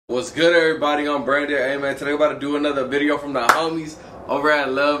What's good, everybody? I'm Brandon. Hey man, today we're about to do another video from the homies over at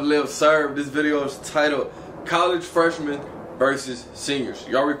LoveLiveServe. This video is titled College Freshmen versus Seniors.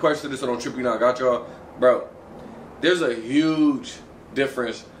 Y'all requested this, so don't trip you now. I got y'all. Bro, there's a huge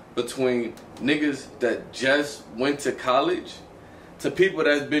difference between niggas that just went to college to people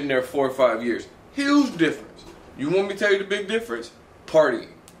that's been there 4 or 5 years. Huge difference. You want me to tell you the big difference? Partying.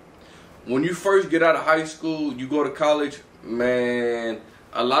 When you first get out of high school, you go to college, man,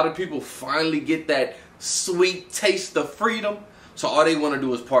 a lot of people finally get that sweet taste of freedom. So all they want to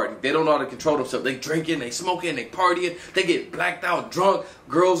do is party. They don't know how to control themselves. They drinking, they smoking, they partying, they get blacked out drunk.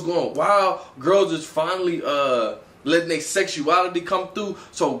 Girls going wild. Girls is finally letting their sexuality come through.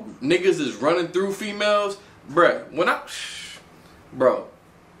 So niggas is running through females. Bro,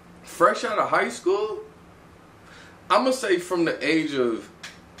 fresh out of high school, I'm going to say from the age of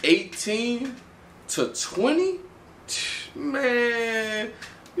 18 to 20, man,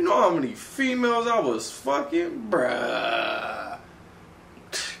 you know how many females I was fucking, bruh.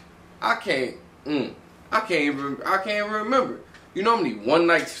 I can't even remember. You know how many one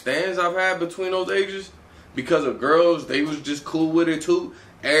night stands I've had between those ages? Because of girls, they was just cool with it too.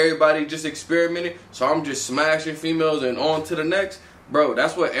 Everybody just experimented. So I'm just smashing females and on to the next. Bro,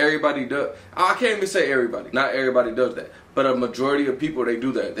 that's what everybody does. I can't even say everybody. Not everybody does that. But a majority of people, they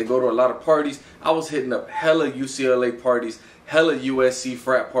do that. They go to a lot of parties. I was hitting up hella UCLA parties, hella USC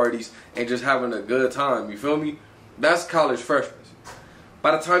frat parties, and just having a good time. You feel me? That's college freshmen.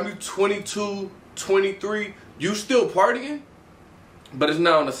 By the time you 22, 23, you still partying, but it's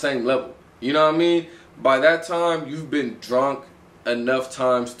not on the same level. You know what I mean? By that time, you've been drunk enough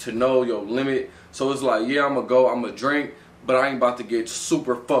times to know your limit. So it's like, yeah, I'm going to go, I'm going to drink, but I ain't about to get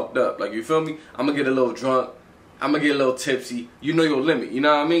super fucked up. Like, you feel me? I'm going to get a little drunk. I'm going to get a little tipsy. You know your limit. You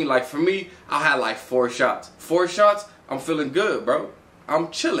know what I mean? Like, for me, I had like 4 shots. 4 shots, I'm feeling good, bro.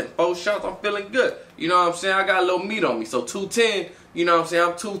 I'm chilling. 4 shots, I'm feeling good. You know what I'm saying? I got a little meat on me. So 210, you know what I'm saying?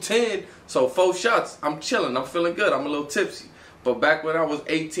 I'm 210. So 4 shots, I'm chilling. I'm feeling good. I'm a little tipsy. But back when I was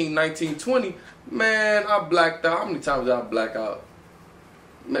 18, 19, 20, man, I blacked out. How many times did I black out?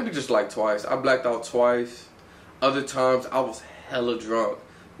 Maybe just like twice. I blacked out twice. Other times, I was hella drunk.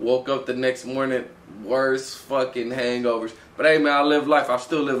 Woke up the next morning, worst fucking hangovers. But hey, man, I live life. I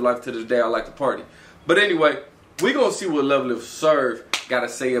still live life to this day. I like to party. But anyway, we gonna see what LoveLiveServe got to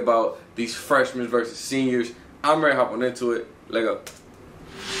say about these freshmen versus seniors. I'm ready to hop on into it. Let's go.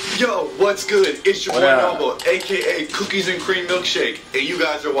 Yo, what's good? It's your boy Noble, aka Cookies and Cream Milkshake, and you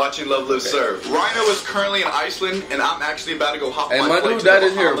guys are watching LoveLiveServe. Rhino is currently in Iceland, and I'm actually about to go hop on my flight to the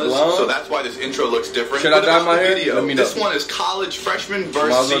Bahamas, so that's why this intro looks different. Should I dye my hair? Let me know. This one is college freshmen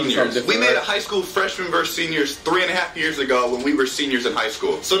versus seniors. We made a high school freshman versus seniors 3.5 years ago when we were seniors in high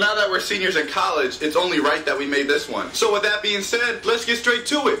school. So now that we're seniors in college, it's only right that we made this one. So with that being said, let's get straight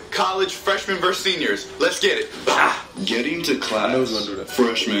to it. College freshmen versus seniors. Let's get it. Getting to class. I know who's gonna do that.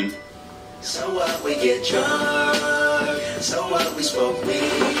 Freshmen. So what, we get drunk. So what, we smoke weed.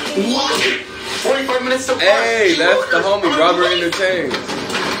 What? 45 minutes to Hey, that's the homie, Robert Entertains.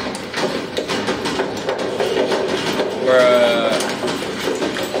 Bruh.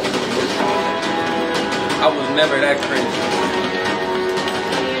 I was never that crazy.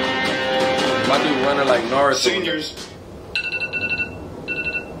 My dude running like Naruto. Seniors.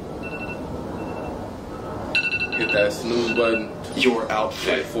 Hit that snooze button. Your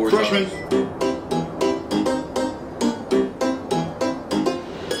outfit. Like 4 Freshman. times.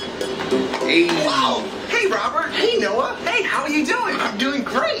 Hey. Wow. Hey, Robert. Hey, Noah. Hey, how are you doing? I'm doing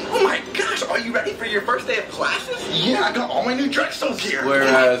great. Oh, my gosh. Are you ready for your first day of classes? Yeah, I got all my new dress clothes here.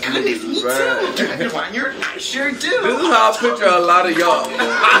 Whereas, goodness, me too. Do you have your lanyard? I sure do. This is how I picture a lot of y'all. A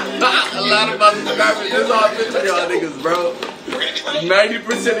lot of my subscribers. This is how I picture y'all niggas, bro.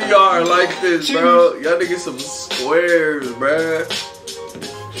 90% of y'all are like this, bro. Y'all niggas some squares, bruh.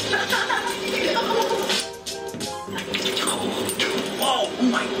 Whoa, oh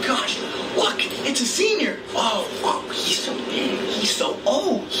my gosh. Look, it's a senior. Whoa, he's so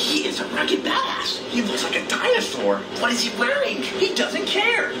old. He is a rugged badass. He looks like a dinosaur. What is he wearing? He doesn't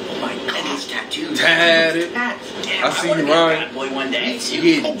care. Oh my god. And his tattoos. Tatted. Damn, I see you, Ryan. Bad boy one day. You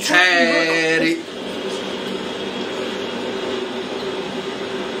getting tatted.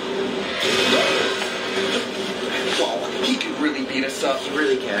 Whoa, he could really beat us up. He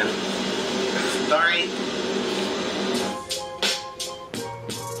really can. Sorry.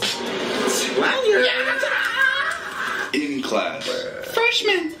 In class.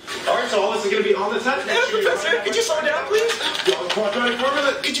 Freshman. Alright, so all this is going to be on the test. Yeah, Professor, could you slow down, please? Quadratic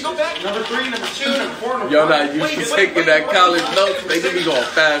formula. Could you go back? Number 3, number 2, number 4, number 5. Y'all not used to taking that college notes. They could be going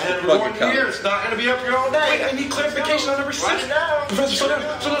fast as fucking Here, college. it's not going to be up here all day. Wait, I need clarification on number 6. Write it down. Professor, slow down,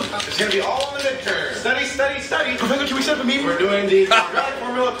 slow down. It's going to be all on the midterm. Study, study, study. Professor, can we set up a meeting? We're doing the quadratic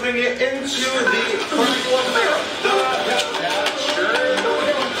formula, putting it into the curriculum. Sure.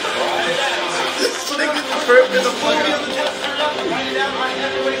 Write it down. This nigga's perfect. Write it down.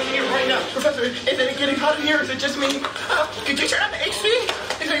 Everybody see it right now. Professor, is it getting hot in here or is it just me? Could you turn on the AC?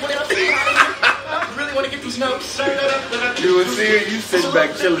 Is anybody else getting hot in here? I really want to get these notes. You would see it, you sitting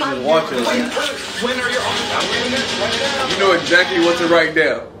back chilling and watching like, When are your you know exactly what to write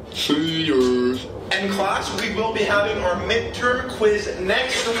down. Seniors. In class, we will be having our midterm quiz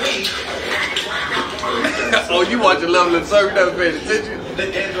next week. Oh, you watching LoveLiveServe, never paid attention. The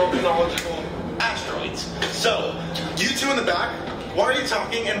dendrochronological asteroids. So, you two in the back, why are you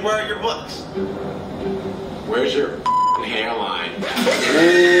talking and where are your books? Where's your hairline?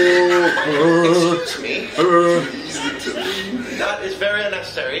 Excuse me. That is very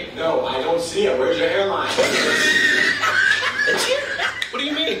unnecessary. No, I don't see it. Where's your hairline? It's here. What do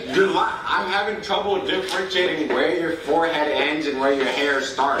you mean? I'm having trouble differentiating where your forehead ends and where your hair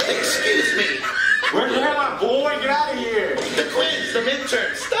starts. Excuse me. Where's your hairline, boy? Get out of here. The quiz, the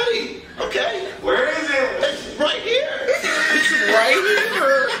midterm, study. Okay? Where is it? It's right here. It's right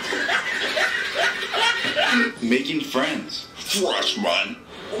here. Making friends. Freshman.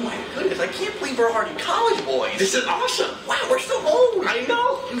 Oh my goodness, I can't believe we're already college boys. This is awesome. Wow, we're so old. I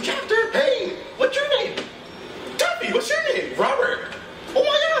know. New chapter. Hey, what's your name? Duffy, what's your name? Robert. Oh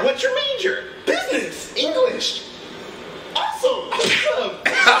my god, what's your major? Business. English. Awesome. Awesome.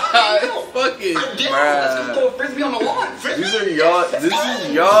 Fucking, Let's go bruh. throw a frisbee on the lawn. These are y'all, this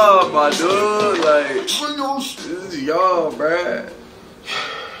is y'all, my dude. Like, this is y'all, bruh.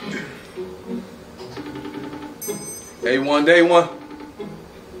 Hey, one day, one.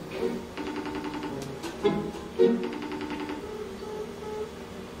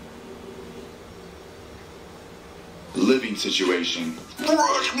 Living situation.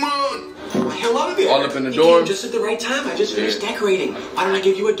 Freshman. Hello there. All up in the You dorm? came just at the right time. I just finished decorating. Why don't I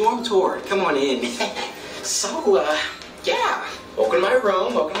give you a dorm tour? Come on in. So, yeah. Welcome to my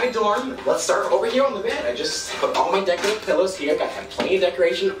room. Welcome to my dorm. Let's start over here on the bed. I just put all my decorative pillows here. Got plenty of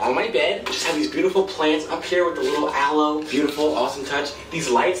decoration on my bed. Just have these beautiful plants up here with the little aloe. Beautiful, awesome touch. These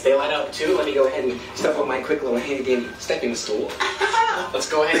lights, they light up too. Let me go ahead and step up my quick little handy stepping stool. Let's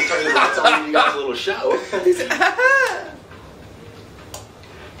go ahead and turn the lights on and give you guys a little show.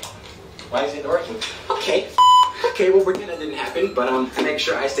 Why is it working? Okay, well, pretend that didn't happen, but to make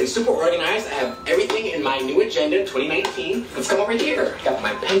sure I stay super organized, I have everything in my new agenda 2019. Let's come over here. Got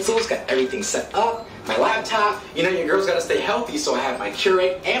my pencils, got everything set up, my laptop. You know, your girl's gotta stay healthy, so I have my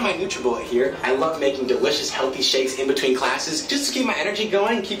Keurig and my NutriBullet here. I love making delicious, healthy shakes in between classes, just to keep my energy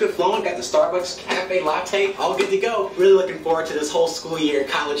going, keep it flowing. Got the Starbucks cafe latte, all good to go. Really looking forward to this whole school year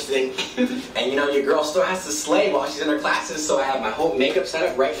college thing. And you know, your girl still has to slay while she's in her classes, so I have my whole makeup set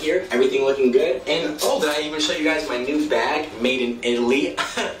up right here, everything looking good. And oh, did I even show you guys my new bag made in Italy?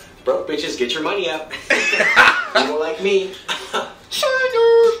 Broke bitches, get your money up. People like me.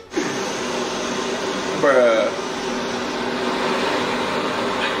 Bruh.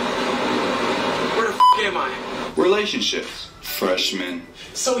 Where the f am I? Relationships. Freshman.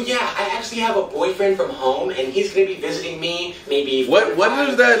 So yeah, I actually have a boyfriend from home, and he's gonna be visiting me maybe. What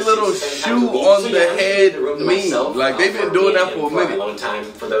does that little shoe on the head mean? Like, they've been doing that for a minute. Long time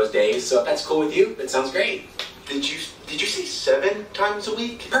for those days. So if that's cool with you, that sounds great. Did you say 7 times a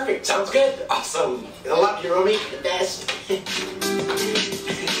week? Perfect. Sounds good. Awesome. I love you, Romy. The best.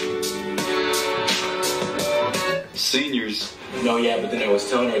 Seniors. No, yeah, but then I was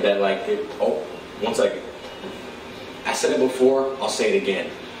telling her that oh, 1 second. I said it before. I'll say it again.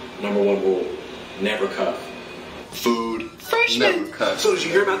 Number 1 rule: never cuff. Food. Never cut. So did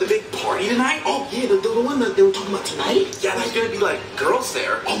you hear about the big party tonight? Oh yeah, the one that they were talking about tonight? Yeah, there's gonna be like girls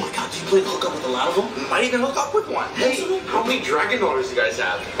there. Oh my god, do you plan to hook up with a lot of them? Might even hook up with one. Hey, how many dragon daughters do you guys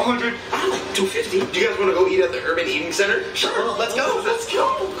have? 100. I like 250. Do you guys want to go eat at the Urban Eating Center? Sure, let's go. Let's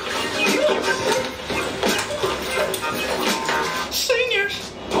go.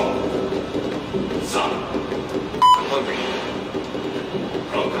 Seniors. Son. I'm hungry.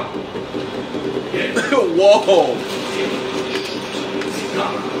 Whoa.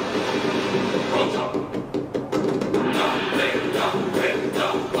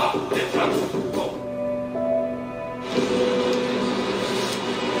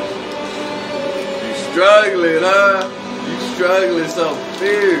 You struggling, huh? You struggling so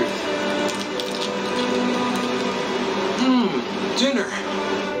fierce. Dinner.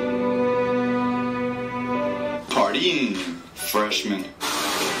 partying freshmen.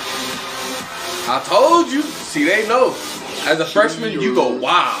 I told you. See, they know. As a freshman, you go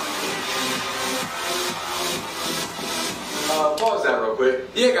wild. Pause that real quick.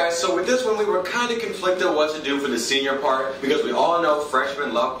 Yeah, guys, so with this one, we were kind of conflicted what to do for the senior part because we all know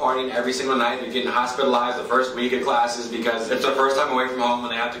freshmen love partying every single night. They're getting hospitalized the first week of classes because it's their first time away from home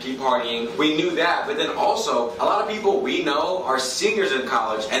and they have to keep partying. We knew that, but then also, a lot of people we know are seniors in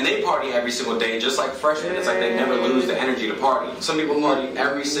college and they party every single day just like freshmen. It's like they never lose the energy to party. Some people party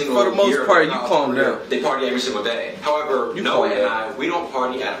every single year. For the most part, you calm down. They party every single day. However, Noah and I, we don't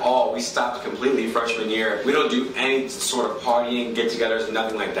party at all. We stopped completely freshman year. We don't do any sort of partying, get-togethers,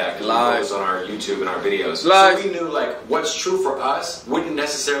 nothing like that. Because we focus on our YouTube and our videos. So we knew like what's true for us wouldn't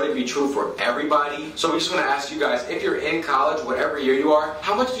necessarily be true for everybody. So we just want to ask you guys, if you're in college, whatever year you are,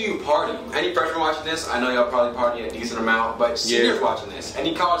 how much do you party? Any freshmen watching this? I know y'all probably party a decent amount, but seniors watching this,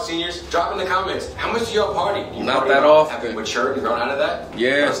 any college seniors, drop in the comments. How much do y'all party? Do you Not party that often. Have you matured and grown out of that? Yeah.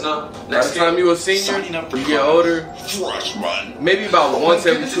 Let us know. By the time you a senior, you get older. Maybe about once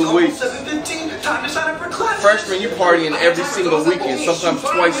every 2 weeks. Time to sign up for class. Freshman, you partying every single weekend, sometimes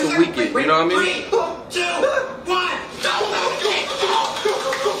twice a weekend. You know what I mean? 3, 2, 1.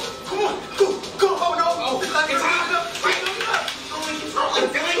 Come on, go. Oh no, it's not up. They're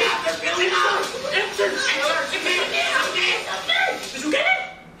filling up. Did you get it?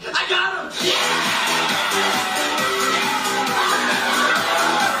 I got him.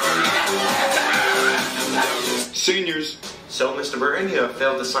 Seniors. So, Mr. Burton, you have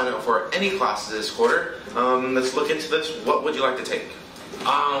failed to sign up for any classes this quarter. Let's look into this. What would you like to take?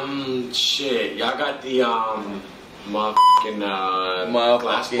 Shit. Y'all got the, motherfucking,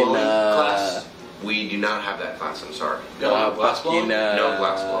 glass blowing class? We do not have that class, I'm sorry. No glass blowing? No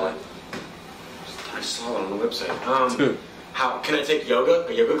glass blowing. I saw it on the website. How can I take yoga?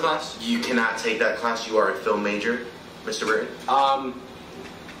 A yoga class? You cannot take that class. You are a film major, Mr. Burton.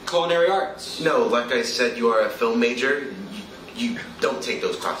 Culinary arts. No, like I said, you are a film major. You don't take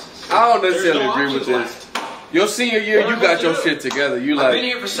those classes. I don't necessarily agree with this. Your senior year, you got your shit together. You like been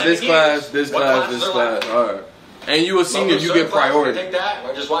here for 7 this class, this What class, classes this are class. left? All right. And you a senior, you get priority. Take that.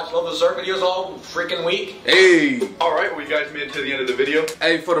 I just watch LoveLiveServe videos all freaking week. Hey. All right, well, you guys made it to the end of the video.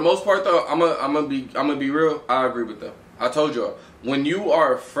 Hey, for the most part though, I'm gonna be real. I agree with them. I told y'all, when you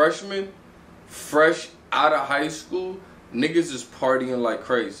are a freshman, fresh out of high school, niggas is partying like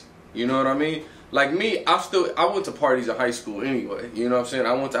crazy. You know what I mean? Like me, I went to parties in high school anyway. You know what I'm saying?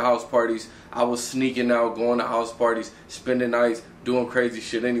 I went to house parties. I was sneaking out, going to house parties, spending nights, doing crazy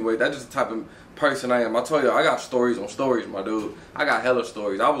shit anyway. That's just the type of person I am. I told you, I got stories on stories, my dude. I got hella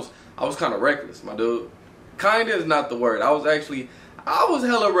stories. I was kind of reckless, my dude. Kinda is not the word. I was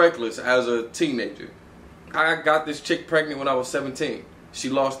hella reckless as a teenager. I got this chick pregnant when I was 17. She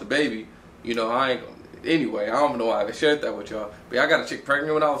lost the baby. You know, anyway, I don't know why I shared that with y'all. But I got a chick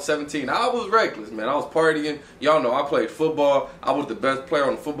pregnant when I was 17. I was reckless, man. I was partying. Y'all know I played football. I was the best player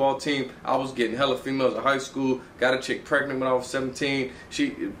on the football team. I was getting hella females in high school. Got a chick pregnant when I was 17.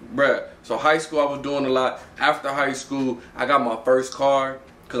 So high school I was doing a lot. After high school, I got my first car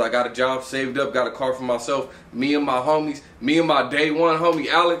because I got a job, saved up, got a car for myself. Me and my homies, me and my day one homie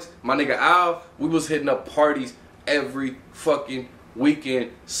Alex, my nigga Al, we was hitting up parties every fucking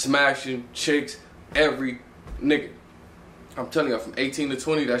weekend, smashing chicks. Every nigga. I'm telling you, from 18 to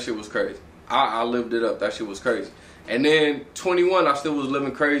 20, that shit was crazy. I lived it up. That shit was crazy. And then 21, I still was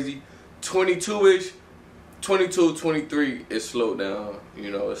living crazy. 22-ish, 22, 23, it slowed down.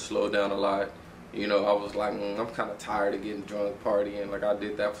 You know, it slowed down a lot. You know, I was like, I'm kind of tired of getting drunk, partying. Like, I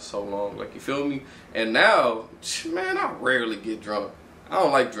did that for so long. Like, you feel me? And now, man, I rarely get drunk. I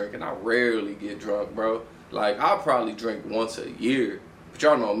don't like drinking. I rarely get drunk, bro. Like, I'll probably drink once a year. But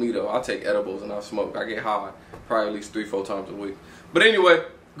y'all know me, though. I take edibles and I smoke. I get high probably at least 3-4 times a week. But anyway,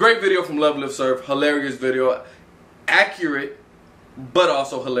 great video from LoveLiveServe. Hilarious video. Accurate, but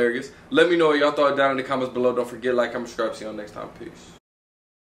also hilarious. Let me know what y'all thought down in the comments below. Don't forget, like, comment, subscribe. See y'all next time. Peace.